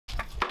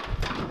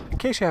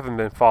case you haven't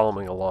been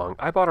following along,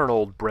 I bought an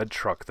old bread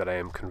truck that I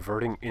am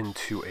converting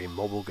into a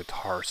mobile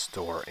guitar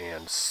store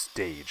and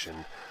stage,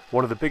 and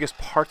one of the biggest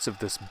parts of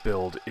this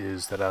build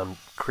is that I'm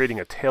creating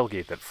a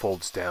tailgate that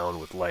folds down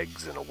with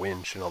legs and a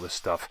winch and all this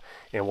stuff,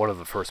 and one of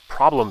the first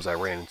problems I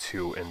ran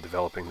into in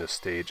developing this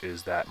stage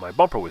is that my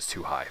bumper was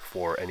too high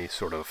for any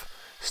sort of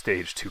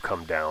stage to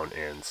come down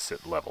and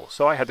sit level,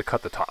 so I had to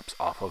cut the tops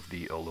off of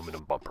the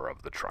aluminum bumper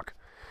of the truck.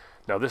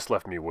 Now this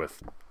left me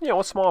with,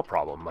 a small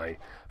problem. My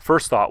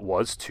first thought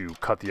was to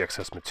cut the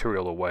excess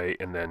material away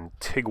and then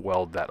TIG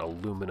weld that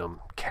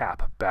aluminum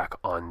cap back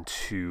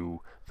onto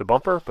the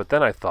bumper, but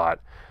then I thought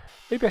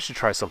maybe I should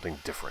try something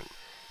different.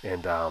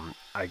 And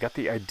I got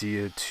the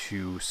idea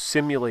to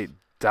simulate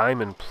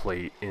diamond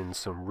plate in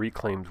some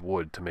reclaimed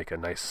wood to make a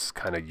nice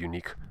kind of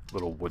unique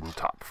little wooden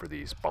top for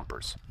these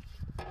bumpers.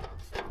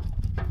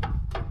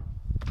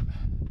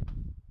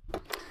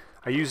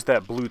 I used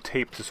that blue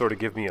tape to sort of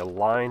give me a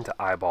line to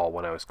eyeball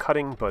when I was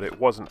cutting, but it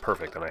wasn't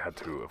perfect, and I had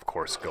to, of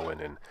course, go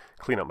in and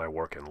clean up my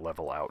work and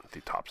level out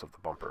the tops of the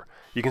bumper.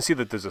 You can see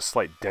that there's a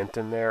slight dent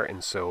in there,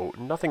 and so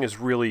nothing is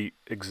really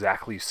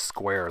exactly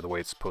square the way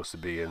it's supposed to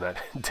be, and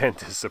that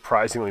dent is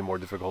surprisingly more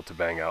difficult to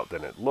bang out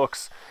than it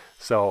looks,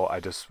 so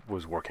I just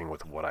was working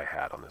with what I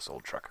had on this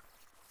old truck.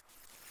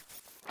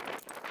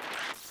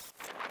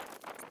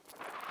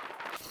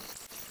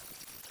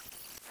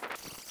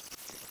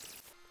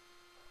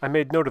 I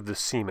made note of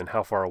this seam and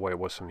how far away it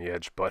was from the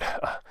edge,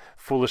 but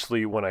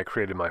foolishly when I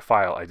created my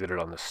file I did it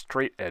on the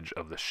straight edge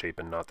of the shape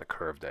and not the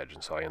curved edge,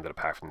 and so I ended up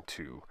having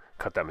to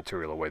cut that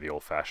material away the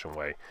old-fashioned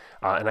way.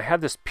 And I had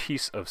this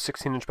piece of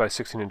 16-inch by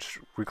 16-inch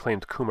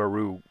reclaimed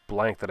Kumaru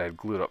blank that I had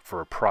glued up for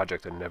a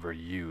project and never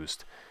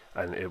used,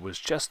 and it was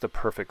just the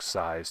perfect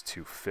size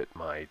to fit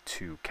my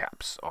two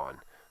caps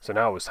on. So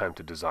now it was time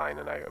to design,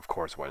 and I of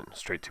course went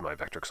straight to my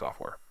Vectric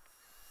software.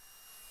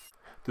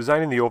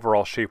 Designing the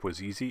overall shape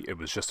was easy. It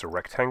was just a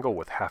rectangle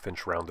with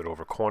half-inch rounded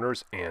over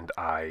corners, and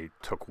I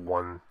took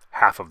one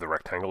half of the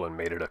rectangle and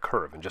made it a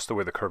curve, and just the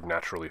way the curve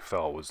naturally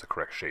fell was the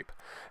correct shape.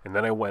 And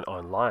then I went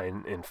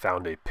online and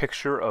found a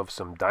picture of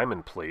some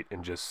diamond plate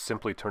and just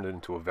simply turned it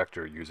into a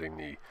vector using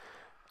the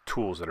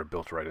tools that are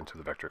built right into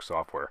the Vectric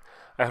software.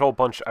 I had a whole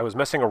bunch, I was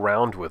messing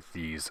around with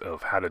these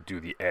of how to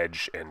do the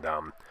edge and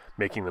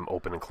making them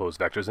open and close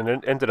vectors, and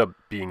it ended up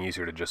being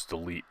easier to just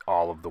delete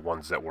all of the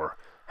ones that were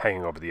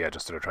hanging over the edge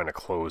instead of trying to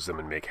close them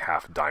and make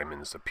half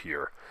diamonds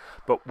appear.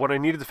 But what I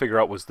needed to figure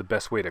out was the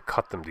best way to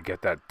cut them to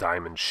get that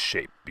diamond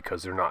shape,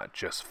 because they're not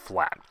just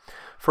flat.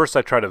 First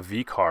I tried a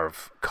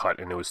V-carve cut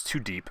and it was too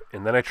deep,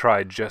 and then I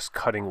tried just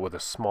cutting with a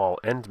small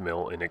end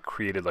mill and it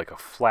created like a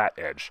flat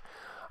edge.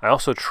 I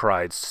also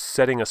tried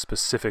setting a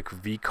specific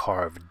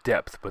V-carve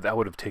depth, but that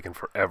would have taken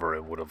forever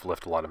and would have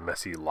left a lot of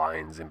messy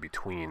lines in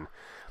between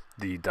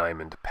the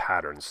diamond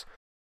patterns.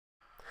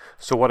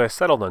 So what I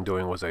settled on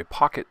doing was a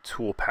pocket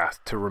toolpath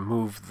to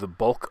remove the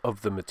bulk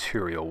of the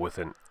material with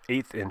an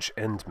 1/8 inch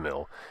end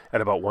mill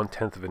at about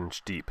 1/10 of an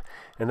inch deep.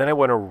 And then I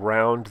went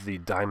around the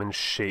diamond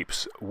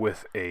shapes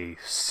with a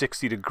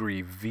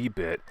 60-degree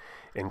V-bit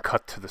and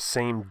cut to the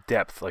same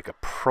depth, like a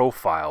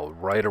profile,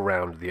 right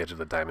around the edge of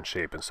the diamond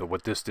shape. And so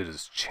what this did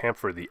is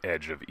chamfer the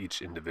edge of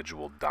each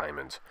individual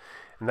diamond.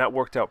 And that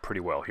worked out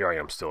pretty well. Here I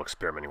am still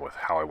experimenting with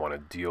how I want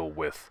to deal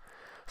with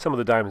some of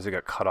the diamonds that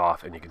got cut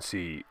off, and you can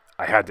see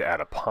I had to add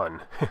a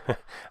pun. I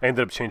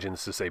ended up changing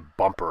this to say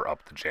bumper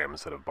up the jam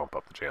instead of bump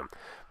up the jam.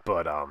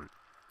 But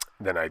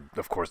then I,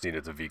 of course,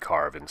 needed to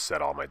V-carve and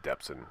set all my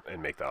depths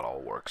and make that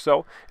all work.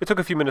 So it took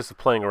a few minutes of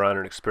playing around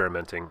and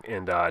experimenting,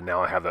 and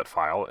now I have that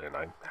file, and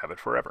I have it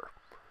forever.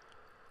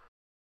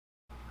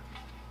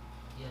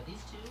 Yeah,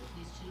 these two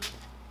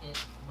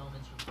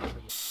moments were for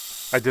you.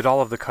 I did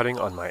all of the cutting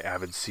on my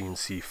Avid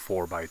CNC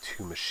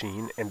 4x2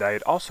 machine, and I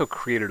had also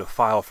created a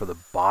file for the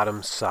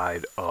bottom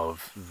side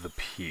of the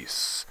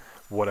piece.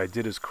 What I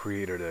did is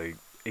created a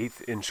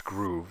 1/8 inch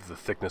groove, the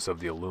thickness of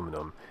the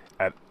aluminum,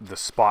 at the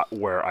spot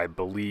where I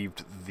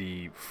believed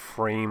the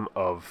frame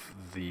of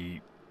the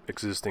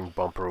existing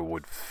bumper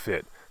would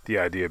fit. The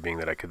idea being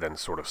that I could then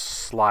sort of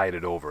slide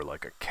it over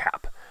like a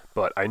cap.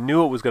 But I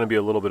knew it was going to be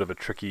a little bit of a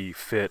tricky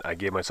fit. I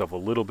gave myself a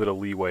little bit of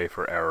leeway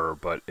for error,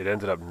 but it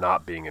ended up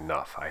not being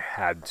enough. I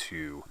had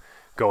to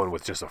go in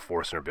with just a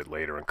Forstner bit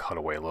later and cut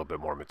away a little bit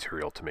more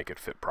material to make it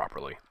fit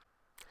properly.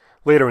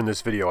 Later in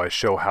this video I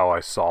show how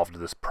I solved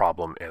this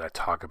problem, and I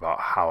talk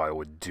about how I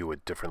would do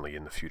it differently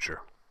in the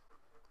future.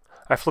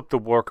 I flipped the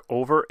work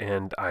over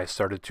and I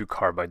started to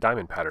carve my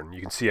diamond pattern.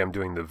 You can see I'm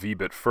doing the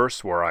V-bit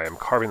first, where I am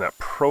carving that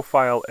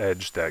profile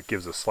edge that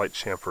gives a slight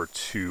chamfer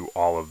to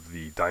all of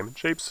the diamond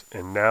shapes,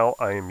 and now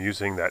I am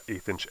using that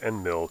 1/8 inch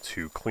end mill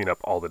to clean up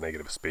all the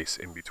negative space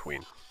in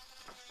between.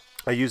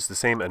 I used the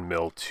same end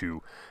mill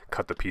to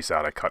cut the piece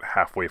out. I cut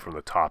halfway from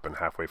the top and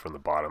halfway from the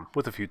bottom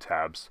with a few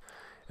tabs,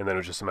 and then it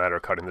was just a matter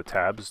of cutting the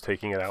tabs,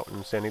 taking it out,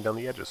 and sanding down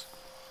the edges.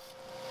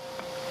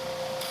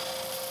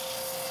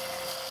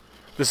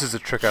 This is a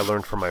trick I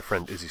learned from my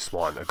friend Izzy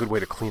Swan. A good way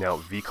to clean out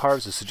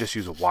V-carves is to just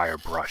use a wire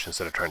brush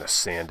instead of trying to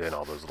sand in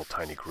all those little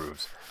tiny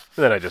grooves.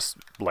 And then I just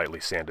lightly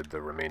sanded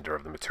the remainder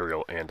of the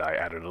material, and I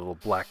added a little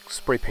black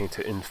spray paint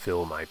to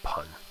infill my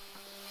pun.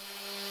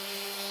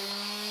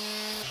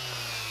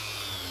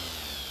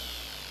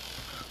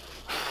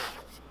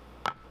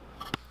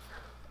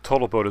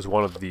 Total Boat is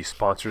one of the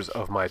sponsors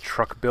of my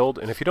truck build,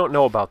 and if you don't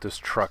know about this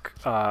truck,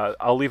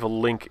 I'll leave a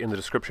link in the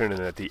description, and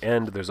at the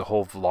end there's a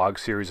whole vlog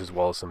series as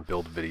well as some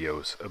build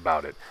videos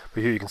about it.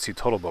 But here you can see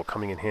Total Boat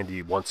coming in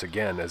handy once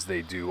again, as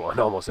they do on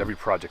almost every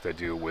project I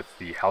do, with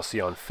the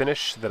Halcyon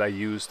finish that I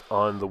used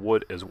on the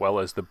wood, as well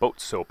as the boat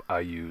soap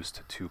I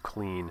used to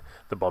clean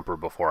the bumper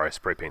before I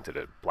spray painted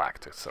it black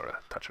to sort of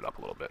touch it up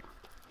a little bit.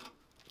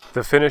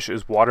 The finish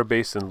is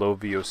water-based and low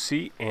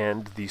VOC,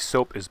 and the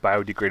soap is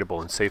biodegradable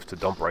and safe to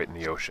dump right in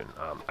the ocean.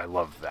 I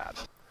love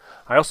that.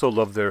 I also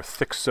love their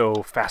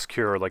Thick-So Fast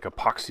Cure, like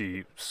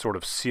epoxy sort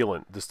of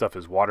sealant. This stuff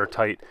is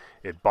watertight,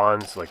 it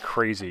bonds like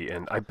crazy,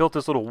 and I built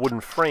this little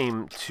wooden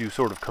frame to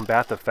sort of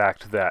combat the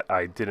fact that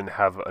I didn't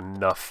have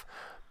enough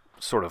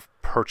sort of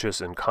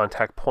purchase and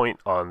contact point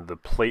on the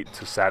plate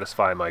to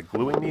satisfy my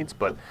gluing needs.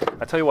 But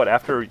I tell you what,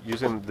 after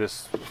using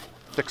this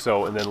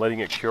Thick-So and then letting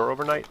it cure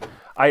overnight,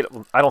 I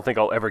don't think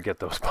I'll ever get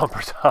those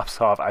bumper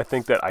tops off. I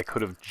think that I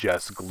could have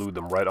just glued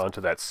them right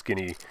onto that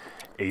skinny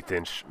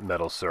 1/8"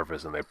 metal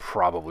surface and they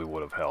probably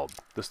would have held.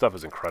 This stuff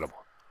is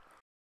incredible.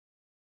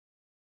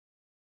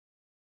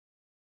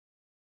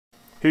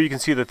 Here you can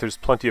see that there's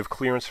plenty of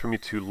clearance for me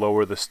to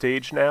lower the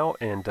stage now,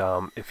 and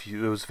if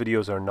those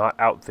videos are not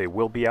out, they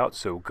will be out,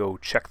 so go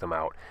check them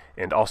out.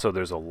 And also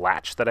there's a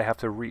latch that I have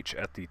to reach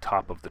at the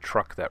top of the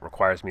truck that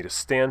requires me to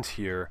stand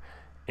here,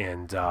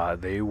 and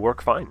they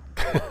work fine.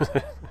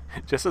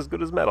 Just as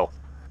good as metal.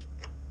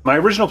 My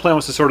original plan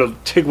was to sort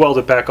of TIG weld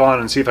it back on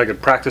and see if I could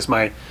practice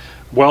my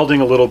welding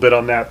a little bit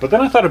on that, but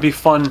then I thought it'd be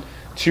fun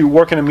to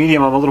work in a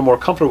medium I'm a little more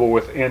comfortable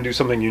with and do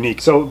something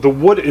unique. So the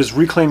wood is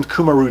reclaimed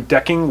Kumaru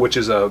decking, which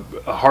is a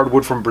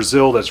hardwood from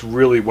Brazil that's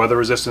really weather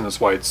resistant. That's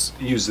why it's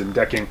used in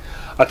decking.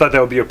 I thought that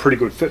would be a pretty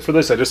good fit for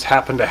this. I just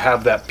happened to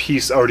have that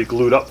piece already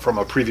glued up from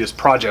a previous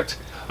project.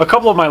 A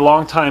couple of my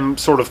longtime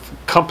sort of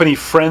company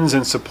friends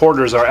and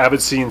supporters are Avid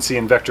CNC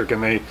and Vectric,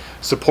 and they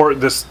support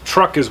this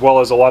truck as well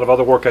as a lot of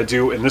other work I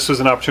do, and this was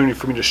an opportunity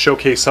for me to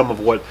showcase some of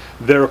what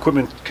their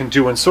equipment can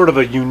do in sort of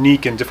a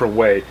unique and different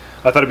way.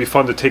 I thought it'd be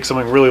fun to take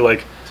something really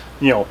like,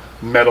 you know,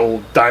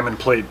 metal diamond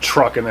plate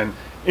truck and then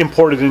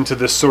import it into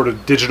this sort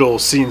of digital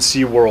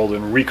CNC world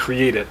and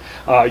recreate it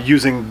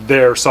using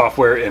their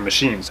software and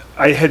machines.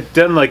 I had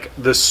done like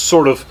this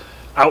sort of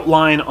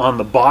outline on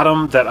the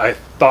bottom that I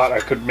thought I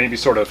could maybe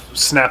sort of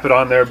snap it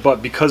on there,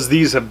 but because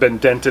these have been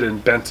dented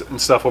and bent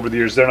and stuff over the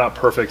years, they're not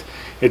perfect.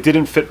 It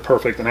didn't fit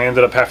perfect, and I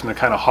ended up having to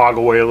kind of hog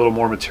away a little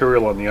more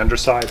material on the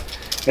underside.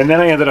 And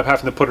then I ended up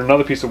having to put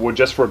another piece of wood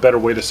just for a better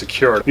way to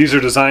secure it. These are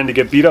designed to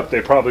get beat up.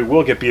 They probably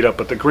will get beat up,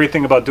 but the great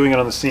thing about doing it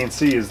on the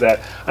CNC is that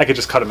I could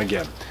just cut them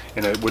again.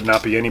 And it would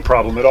not be any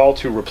problem at all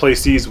to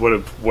replace these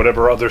with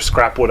whatever other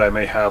scrap wood I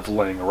may have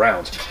laying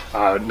around.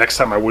 Next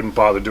time I wouldn't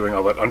bother doing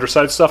all that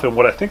underside stuff, and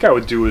what I think I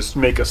would do is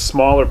make a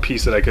smaller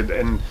piece that I could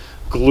then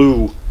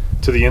glue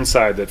to the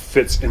inside that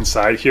fits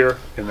inside here,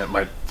 and that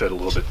might fit a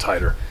little bit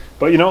tighter.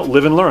 But you know,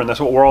 live and learn. That's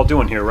what we're all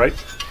doing here, right?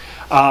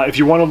 If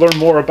you want to learn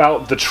more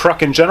about the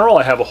truck in general,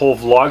 I have a whole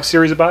vlog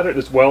series about it,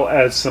 as well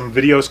as some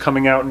videos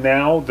coming out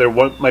now. There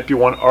might be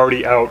one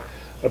already out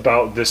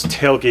about this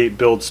tailgate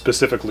build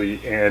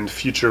specifically, and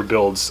future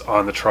builds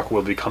on the truck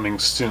will be coming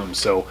soon.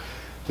 So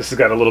this has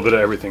got a little bit of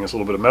everything. It's a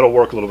little bit of metal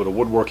work, a little bit of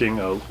woodworking,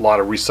 a lot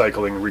of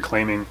recycling,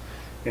 reclaiming,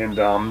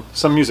 and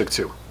some music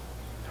too.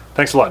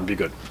 Thanks a lot and be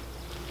good.